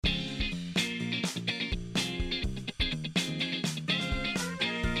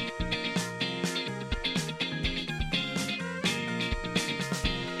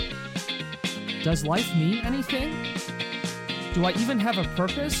Does life mean anything? Do I even have a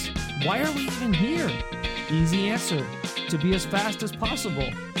purpose? Why are we even here? Easy answer, to be as fast as possible.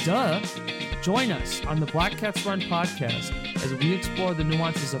 Duh. Join us on the Black Cats Run podcast as we explore the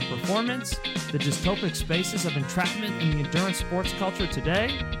nuances of performance, the dystopic spaces of entrapment in the endurance sports culture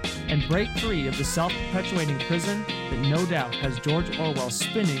today, and break free of the self-perpetuating prison that no doubt has George Orwell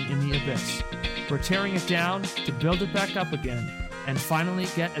spinning in the abyss. We're tearing it down to build it back up again and finally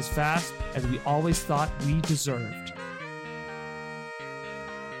get as fast as we always thought we deserved.